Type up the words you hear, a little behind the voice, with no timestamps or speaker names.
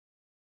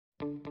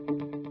Hi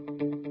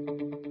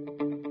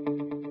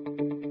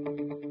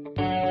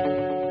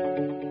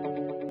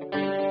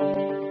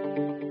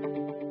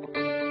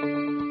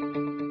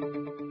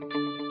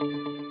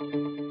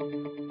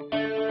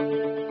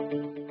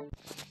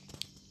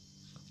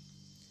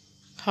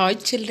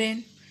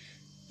children,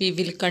 we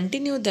will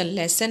continue the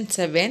lesson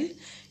 7,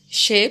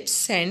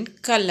 shapes and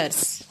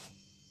colors.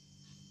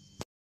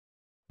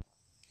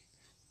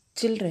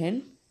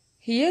 Children,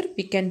 here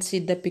we can see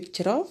the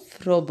picture of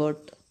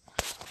robot.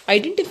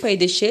 Identify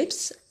the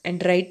shapes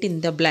and write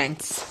in the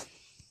blanks.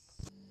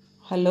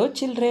 Hello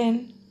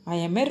children, I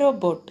am a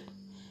robot.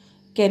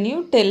 Can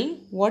you tell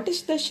what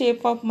is the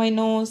shape of my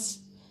nose?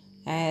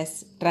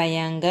 As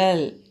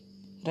triangle.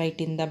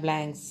 Write in the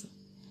blanks.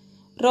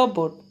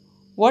 Robot,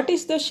 what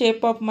is the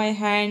shape of my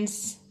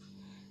hands?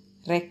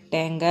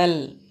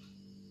 Rectangle.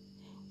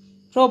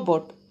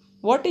 Robot,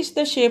 what is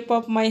the shape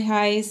of my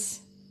eyes?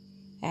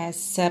 As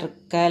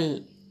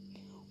circle.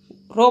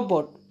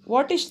 Robot,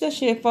 what is the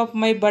shape of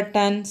my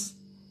buttons?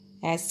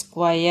 As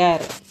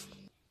square.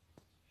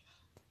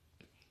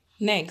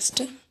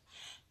 Next,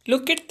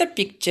 look at the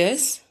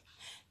pictures.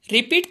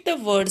 Repeat the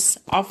words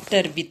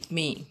after with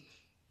me.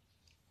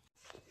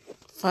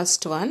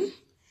 First one,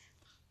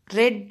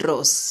 red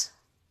rose.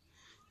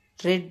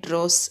 Red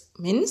rose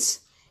means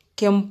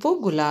kempu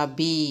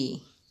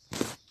gulabi.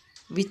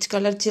 Which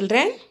color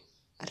children?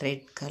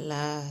 Red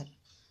color.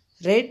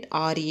 Red,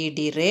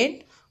 R-E-D,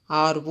 red,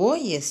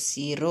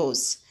 R-O-S-E,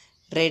 rose.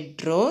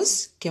 Red rose,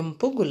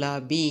 kempu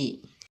gulabi.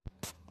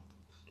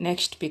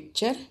 Next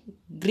picture,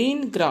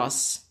 green grass.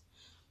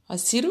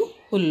 Hasiru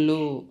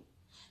hullu.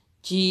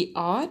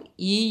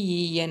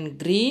 G-R-E-E-N,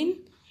 green,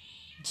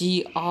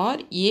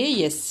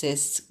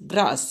 G-R-A-S-S,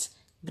 grass.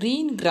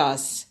 Green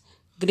grass.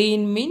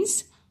 Green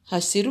means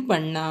hasiru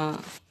banna.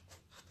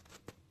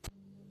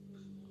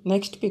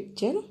 Next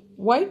picture,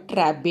 white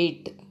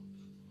rabbit.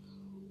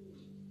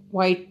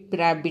 White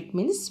rabbit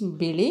means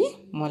Billy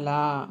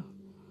Mola.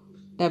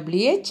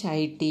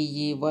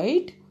 W-H-I-T-E,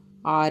 white,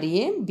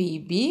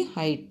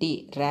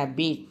 R-A-B-B-I-T,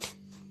 rabbit.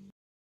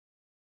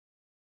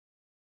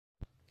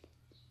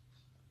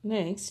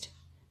 Next,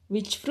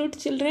 which fruit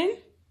children?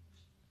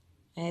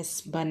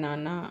 Yes,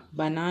 banana.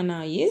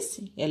 Banana is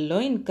yellow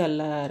in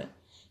color.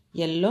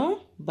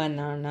 Yellow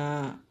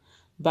banana.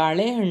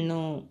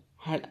 Balehannu.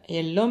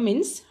 Yellow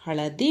means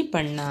haladi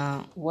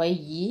panna.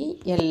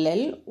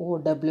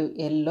 Y-E-L-L-O-W,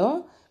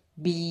 yellow.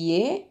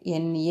 B-A-N-A-N-A,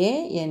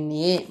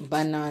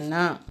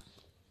 banana.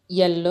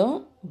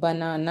 Yellow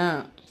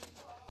banana.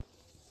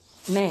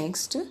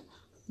 Next,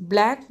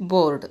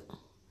 blackboard.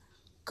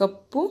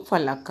 Kappu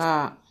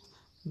falaka.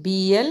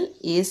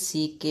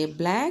 B-L-A-C-K,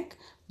 black.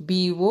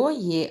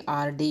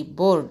 B-O-A-R-D,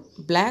 board.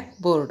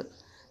 Blackboard.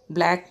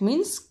 Black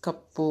means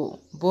kappu.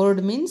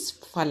 Board means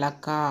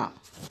falaka.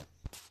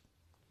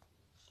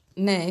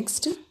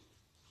 Next,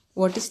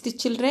 what is the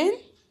children?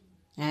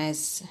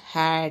 As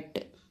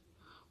hat.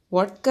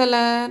 What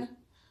color?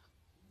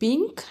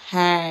 Pink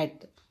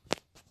hat.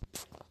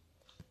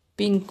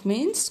 Pink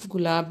means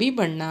gulabi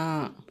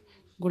banna.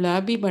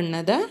 Gulabi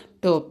bannada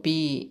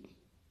topi.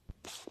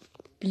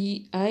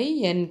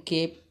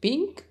 P-I-N-K,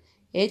 pink,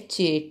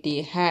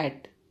 H-A-T,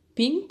 hat.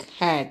 Pink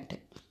hat.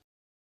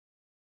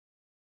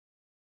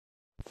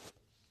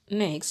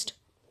 Next,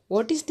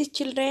 what is the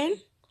children?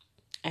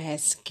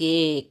 As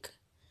cake.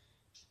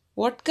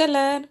 What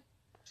color?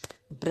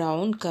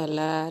 Brown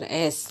color.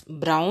 As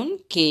brown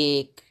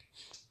cake.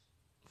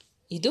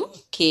 ಇದು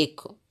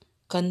cake.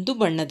 ಕಂದು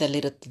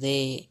ಬಣ್ಣದಲ್ಲಿರುತ್ತದೆ.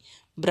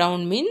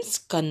 Brown means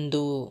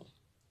ಕಂದು.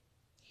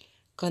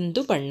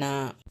 ಕಂದು ಬಣ್ಣ.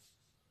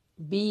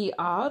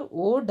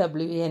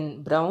 B-R-O-W-N,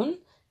 brown,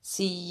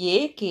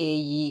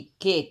 C-A-K-E,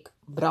 cake,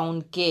 brown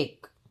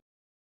cake.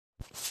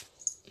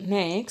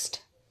 Next,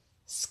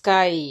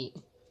 sky.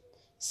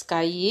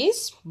 Sky is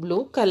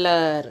blue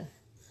color.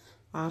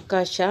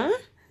 ಆಕಾಶ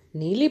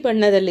ನೀಲಿ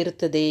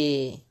ಬಣ್ಣದಲ್ಲಿರುತ್ತದೆ.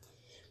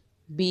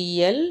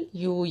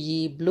 B-L-U-E,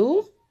 blue,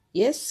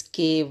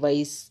 S-K-Y,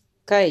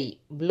 sky,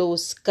 blue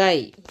sky.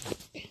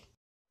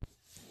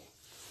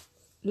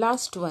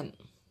 Last one,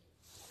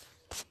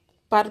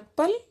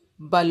 purple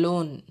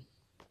balloon.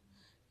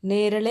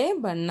 ನೇರಳೆ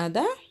ಬಣ್ಣದ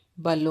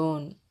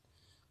ಬಲೂನ್.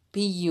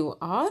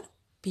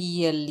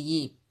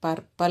 P-U-R-P-L-E,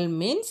 purple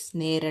means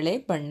ನೇರಳೆ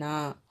ಬಣ್ಣ.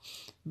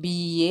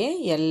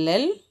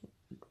 B-A-L-L-O-O-N,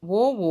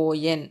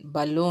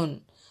 balloon,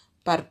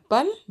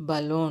 purple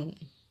balloon.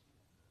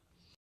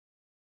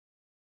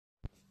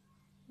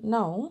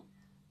 Now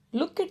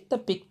look at the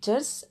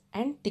pictures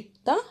and tick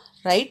the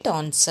right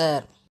answer.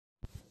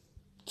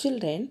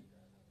 Children,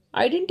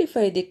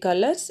 identify the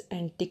colors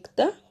and tick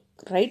the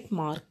right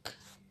mark.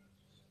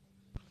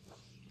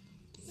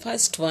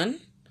 First one,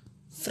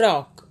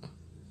 frog.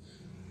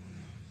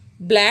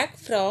 Black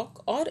frog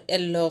or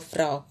yellow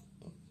frog?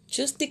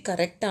 Choose the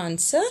correct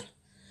answer.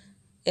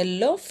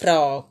 Yellow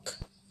frog.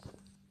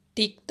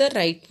 Tick the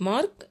right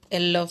mark,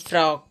 yellow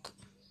frog.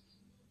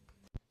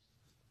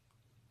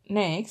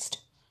 Next,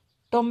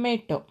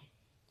 tomato.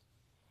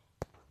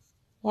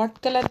 What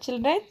color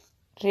children?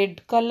 Red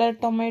color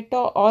tomato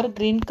or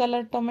green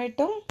color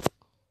tomato?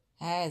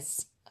 As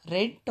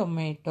red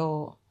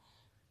tomato.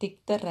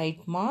 Tick the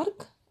right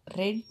mark,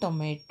 red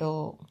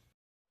tomato.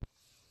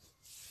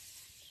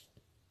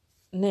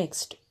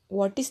 Next,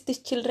 what is this,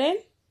 children?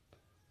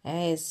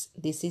 Yes,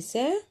 this is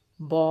a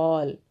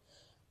ball.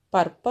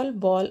 Purple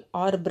ball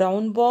or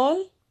brown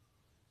ball?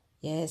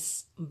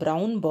 Yes,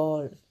 brown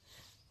ball.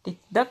 Tick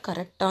the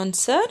correct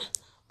answer,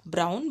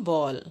 brown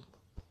ball.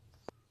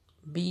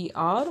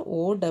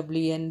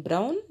 BROWN,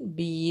 brown,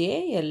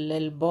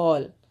 BALL,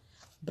 ball,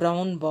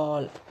 brown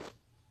ball.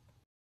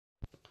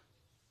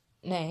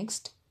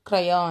 Next,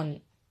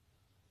 crayon.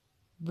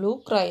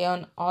 Blue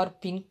crayon or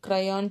pink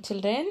crayon,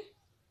 children?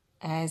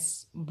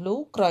 As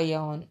blue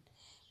crayon.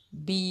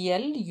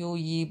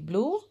 BLUE,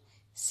 blue,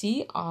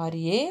 CRAYON,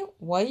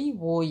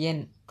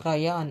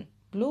 crayon,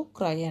 blue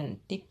crayon.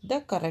 Tick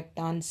the correct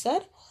answer,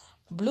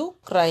 blue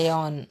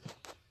crayon.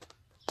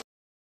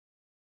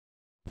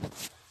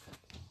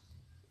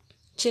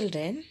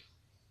 Children,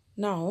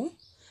 now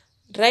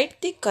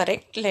write the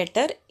correct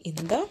letter in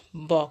the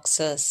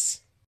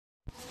boxes.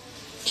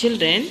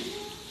 Children,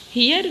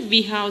 here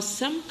we have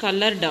some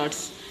color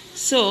dots.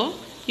 So,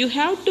 you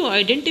have to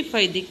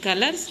identify the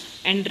colors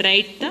and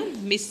write the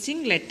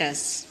missing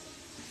letters.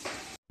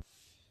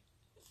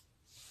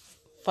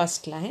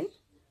 First line,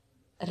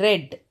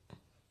 red.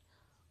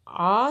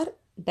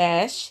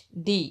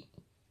 R-D.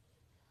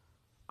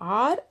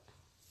 R-E-D.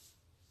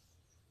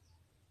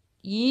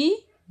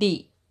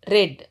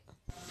 Red.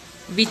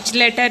 Which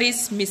letter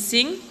is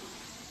missing?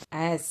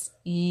 As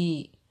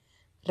E.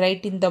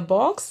 Write in the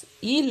box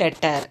E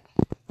letter.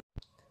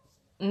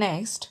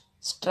 Next,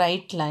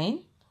 straight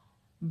line,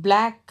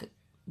 black,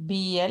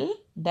 BL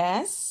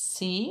dash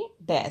C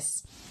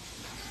dash.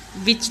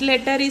 Which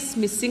letter is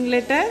missing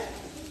letter?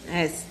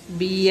 As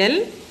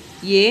BL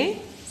A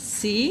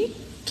C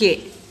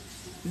K.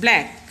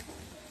 Black.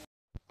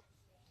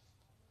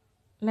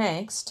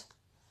 Next,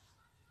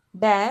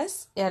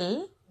 dash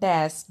L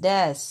dash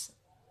dash.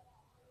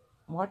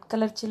 What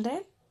color,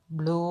 children?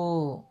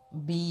 Blue.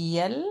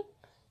 BLUE,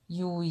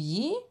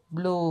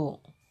 blue.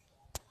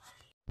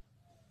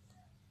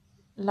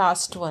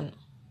 Last one,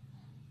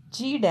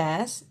 G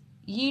dash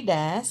E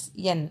dash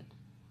N.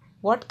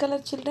 What color,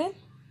 children?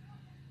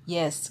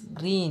 Yes,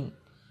 green.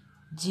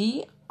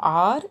 GREEN,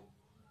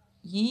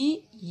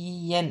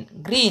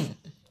 green.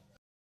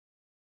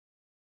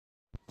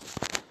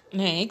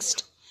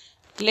 Next,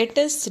 let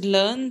us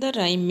learn the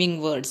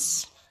rhyming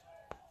words.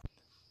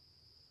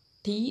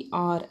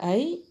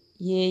 TRIANGLE,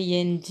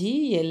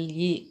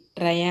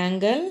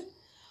 triangle.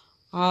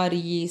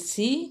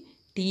 RECTANGLE,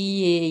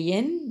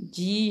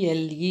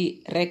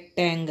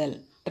 rectangle.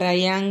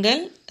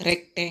 Triangle,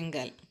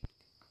 rectangle.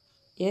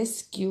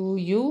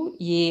 SQUARE,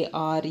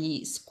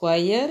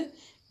 square.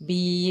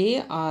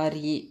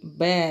 BARE,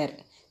 bear.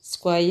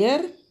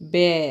 Square,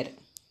 bear.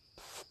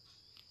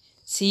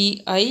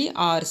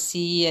 CIRCLE,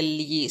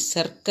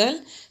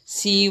 circle.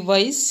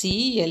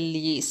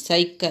 CYCLE,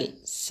 cycle.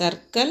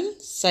 Circle,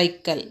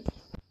 cycle.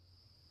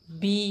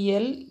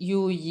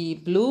 BLUE,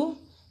 blue.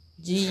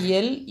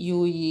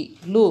 GLUE,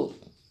 glue.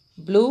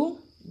 Blue,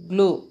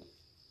 glue.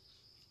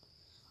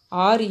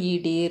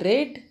 RED,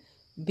 red.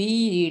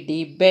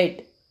 BED,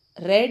 bed.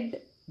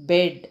 Red,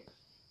 bed.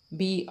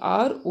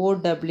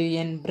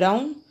 BROWN,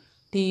 brown.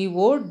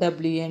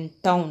 TOWN,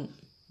 town.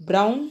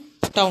 Brown,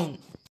 town.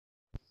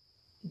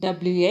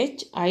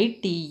 WHITE,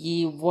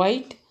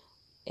 white.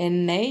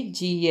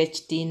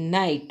 NIGHT,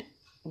 night.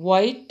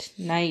 White,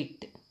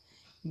 night.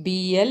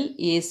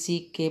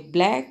 BLACK,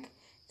 black.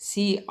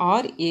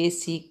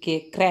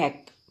 CRACK,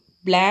 crack.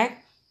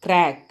 Black,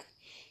 crack.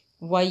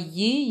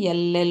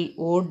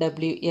 YELLOW,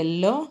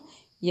 yellow.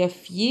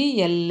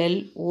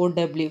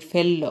 FELLOW,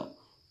 fellow.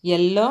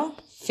 Yellow,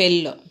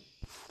 fellow.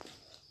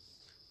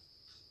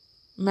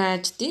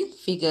 Match the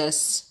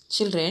figures.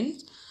 Children,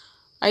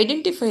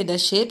 identify the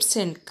shapes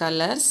and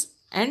colors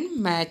and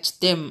match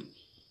them.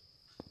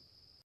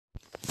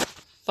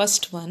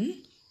 First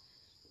one,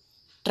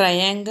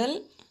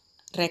 triangle,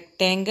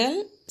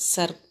 rectangle,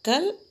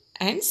 circle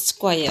and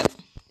square.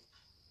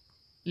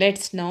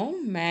 Let's now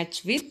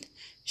match with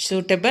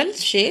suitable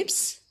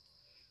shapes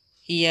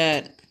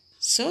here.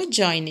 So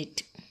join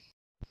it.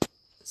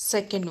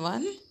 Second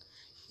one,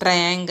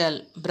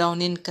 triangle,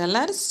 brown in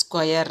color,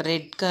 square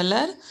red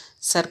color,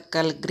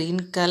 circle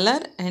green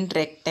color and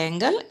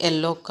rectangle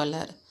yellow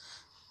color.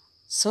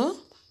 So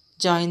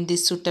join the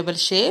suitable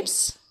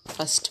shapes.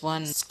 First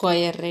one,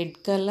 square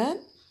red color,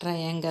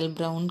 triangle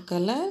brown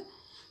color,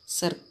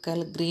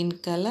 circle green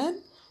color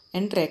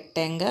and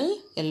rectangle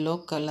yellow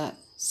color.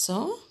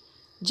 So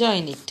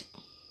join it.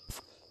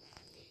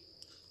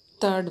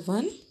 Third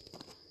one,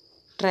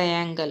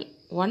 triangle,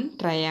 one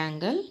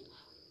triangle,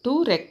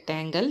 two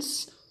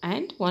rectangles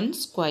and one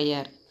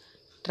square.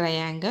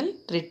 Triangle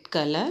red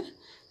color,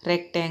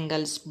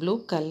 rectangles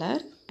blue color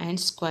and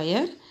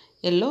square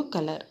yellow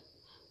color.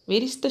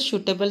 Where is the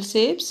suitable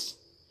shapes?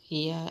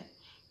 Here,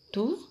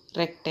 two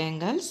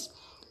rectangles,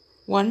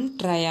 one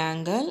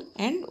triangle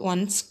and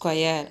one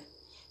square.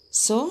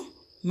 So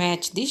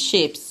match the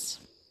shapes.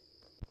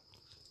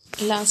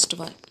 Last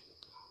one,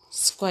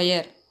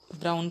 square,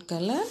 brown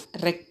color,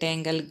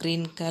 rectangle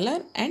green color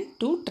and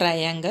two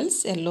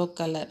triangles yellow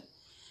color.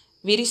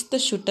 Where is the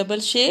suitable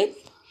shape?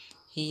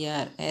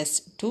 Here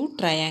as two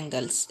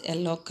triangles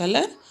yellow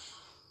color,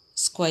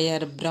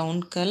 square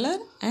brown color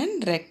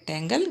and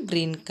rectangle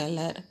green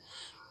color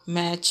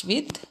match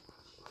with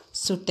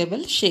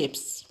suitable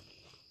shapes.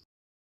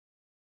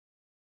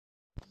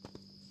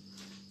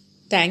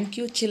 Thank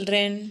you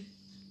children.